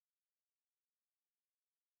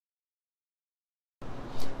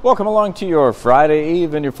Welcome along to your Friday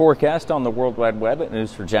Eve and your forecast on the World Wide Web at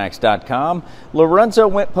news4jax.com. Lorenzo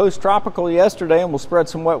went post-tropical yesterday and will spread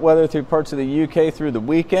some wet weather through parts of the UK through the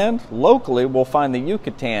weekend. Locally, we'll find the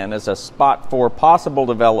Yucatan as a spot for possible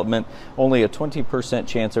development. Only a 20%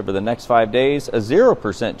 chance over the next 5 days, a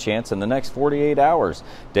 0% chance in the next 48 hours.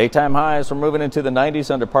 Daytime highs, we're moving into the 90s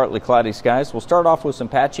under partly cloudy skies. We'll start off with some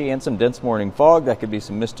patchy and some dense morning fog. That could be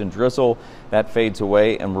some mist and drizzle. That fades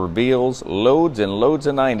away and reveals loads and loads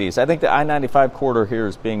of 90s. I think the I-95 corridor here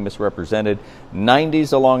is being misrepresented.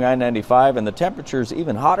 90s along I-95, and the temperatures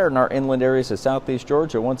even hotter in our inland areas of southeast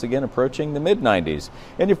Georgia, once again approaching the mid-90s.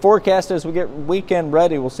 In your forecast, as we get weekend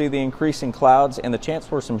ready, we'll see the increasing clouds and the chance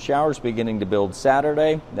for some showers beginning to build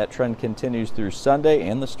Saturday. That trend continues through Sunday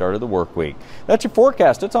and the start of the work week. That's your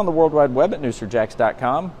forecast. It's on the World Wide Web at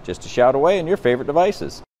news4jax.com. Just a shout away on your favorite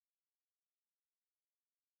devices.